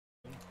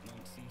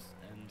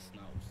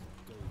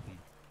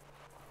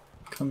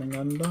coming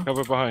under.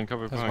 Cover behind,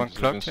 cover There's behind. one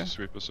clock There's here. a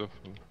sweep us off.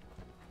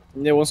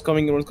 Yeah, one's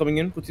coming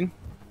in, put in.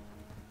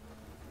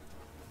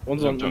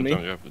 One's Jump, on me.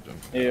 jump, you have to jump.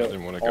 Yeah. I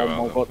didn't want to go Oh my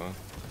out god. that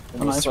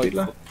far. Oh, nice, Side.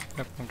 Beatler.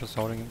 Yep, I'm just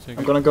holding him. So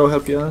I'm gonna go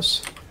help you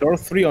guys. There are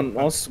 3 on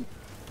us.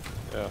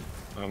 Yeah,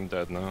 I'm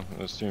dead now.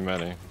 There's too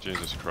many.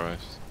 Jesus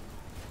Christ.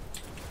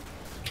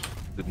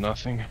 Did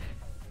nothing.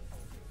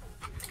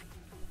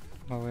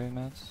 My way,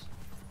 Mats.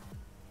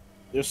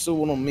 There's still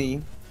one on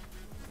me.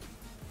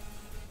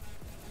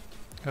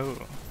 Oh,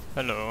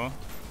 hello.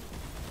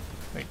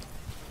 Wait.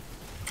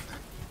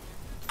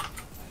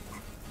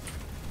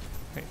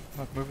 Wait,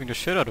 I'm moving the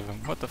shit out of him.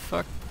 What the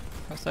fuck?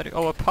 How's that?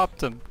 Oh, I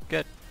popped him.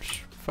 Get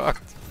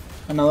fucked.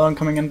 Another one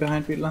coming in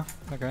behind Beatler.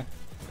 Okay.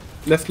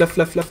 Left, left,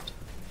 left, left.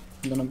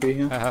 I'm gonna be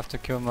here. I have to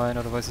kill mine,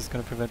 otherwise it's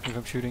gonna prevent me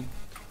from shooting.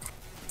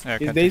 Yeah, I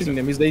He's can't dazing do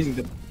them, he's dazing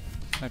them.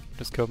 that. I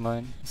just killed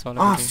mine. That's all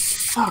I Ah, can do.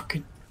 fuck!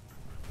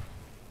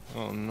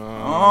 Oh no.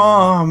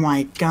 Oh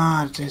my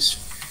god, this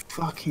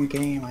fucking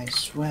game, I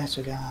swear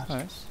to god.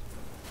 Nice.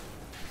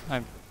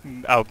 I'm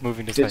out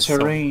moving this The guy so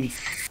terrain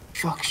much.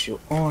 fucks you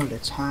all the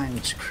time,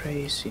 it's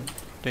crazy.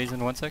 Dazed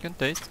in 1 second.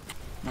 Dazed.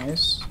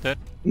 Nice. Dead.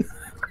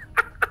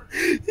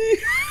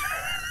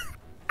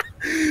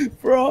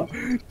 Bro,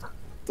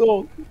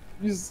 dog,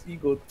 he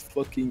got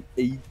fucking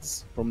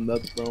AIDS from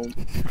that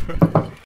round.